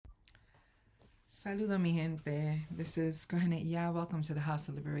Saludo, mi gente. This is Kohenet Ya. Welcome to the House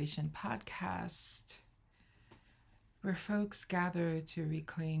of Liberation podcast, where folks gather to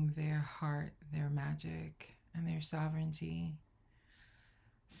reclaim their heart, their magic, and their sovereignty.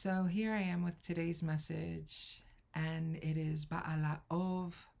 So here I am with today's message, and it is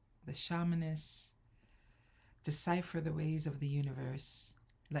Ba'ala'ov, the Shamaness. Decipher the ways of the universe.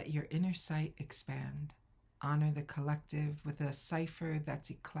 Let your inner sight expand. Honor the collective with a cipher that's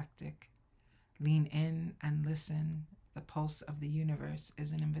eclectic. Lean in and listen. The pulse of the universe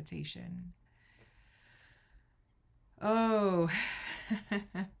is an invitation. Oh,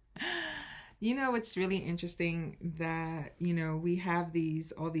 it's really interesting that, we have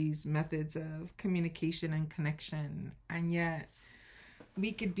all these methods of communication and connection, and yet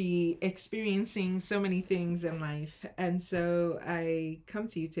we could be experiencing so many things in life. And so I come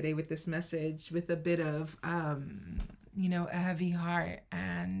to you today with this message with a bit of, a heavy heart,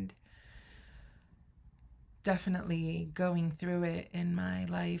 and definitely going through it in my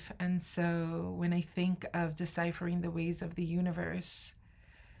life. And so when I think of deciphering the ways of the universe,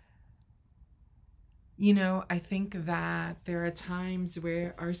 I think that there are times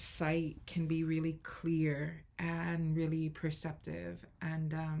where our sight can be really clear and really perceptive,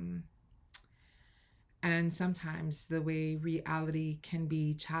 and sometimes the way reality can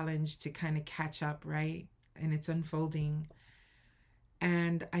be challenged to kind of catch up, right? And it's unfolding.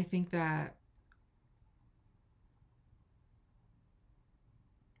 And I think that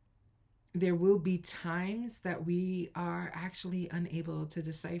there will be times that we are actually unable to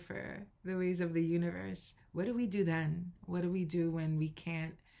decipher the ways of the universe. What do we do then? What do we do when we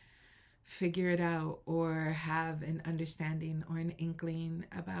can't figure it out or have an understanding or an inkling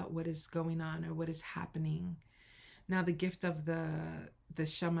about what is going on or what is happening? Now, the gift of the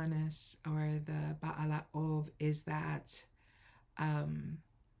shamaness or the Ba'ala'ov is that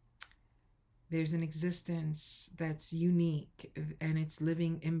there's an existence that's unique, and it's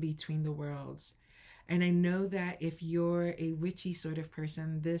living in between the worlds. And I know that if you're a witchy sort of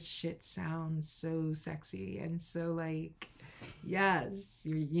person, this shit sounds so sexy and so yes,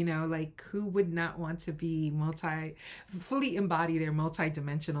 who would not want to be fully embody their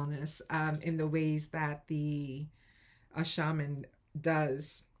multidimensionalness in the ways that a shaman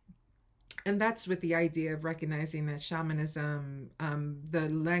does. And that's with the idea of recognizing that shamanism, the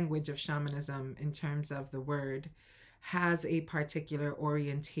language of shamanism in terms of the word, has a particular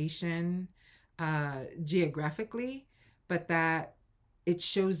orientation geographically, but that it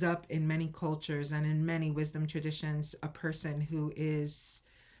shows up in many cultures and in many wisdom traditions, a person who is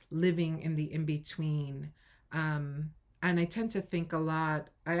living in the in-between. And I tend to think a lot,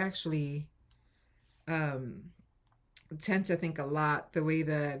 tend to think a lot the way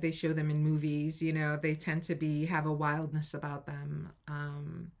that they show them in movies. They tend to have a wildness about them,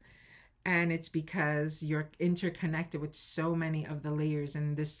 and it's because you're interconnected with so many of the layers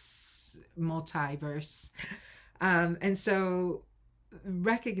in this multiverse, and so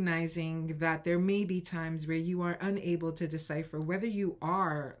recognizing that there may be times where you are unable to decipher whether you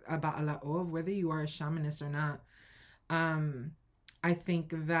are a Ba'ala'ov, whether you are a shamanist or not. I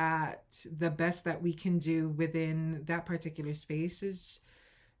think that the best that we can do within that particular space is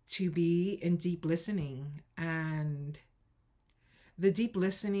to be in deep listening. And the deep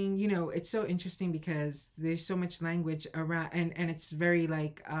listening, it's so interesting because there's so much language around, and it's very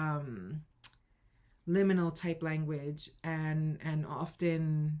liminal type language, and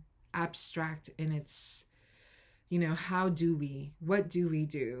often abstract in its, how do we, what do we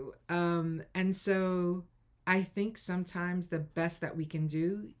do? And so I think sometimes the best that we can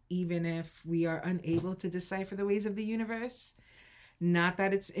do, even if we are unable to decipher the ways of the universe, not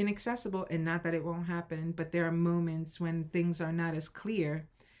that it's inaccessible and not that it won't happen, but there are moments when things are not as clear,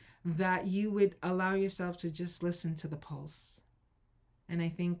 that you would allow yourself to just listen to the pulse. And I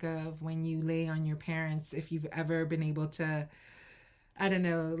think of when you lay on your parents, if you've ever been able to, I don't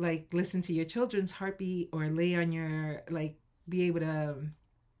know, listen to your children's heartbeat, or lay on your, be able to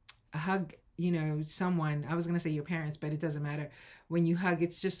hug someone. I was going to say your parents, but it doesn't matter. When you hug,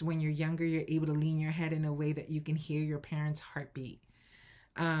 it's just when you're younger, you're able to lean your head in a way that you can hear your parents' heartbeat.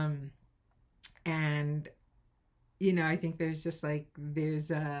 And, I think there's just there's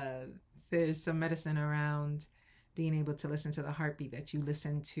some medicine around being able to listen to the heartbeat that you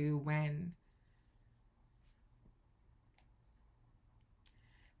listen to when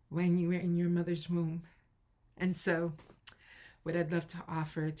you were in your mother's womb. And so what I'd love to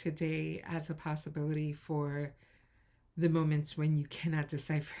offer today as a possibility for the moments when you cannot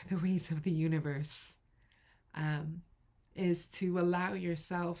decipher the ways of the universe is to allow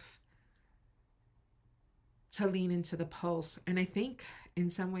yourself to lean into the pulse. And I think in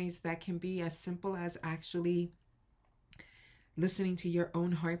some ways that can be as simple as actually listening to your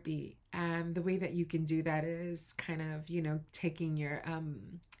own heartbeat. And the way that you can do that is kind of, taking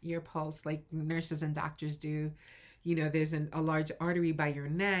your pulse like nurses and doctors do. There's a large artery by your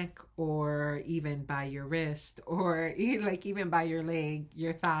neck, or even by your wrist, or like even by your leg,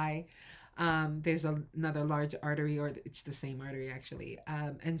 your thigh. There's another large artery, or it's the same artery actually.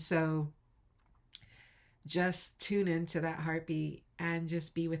 And so just tune into that heartbeat and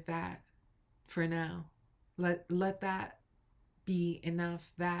just be with that for now. Let that be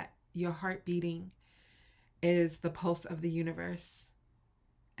enough, that your heart beating is the pulse of the universe.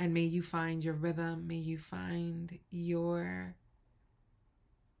 And may you find your rhythm. May you find your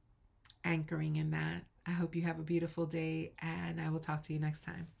anchoring in that. I hope you have a beautiful day, and I will talk to you next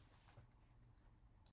time.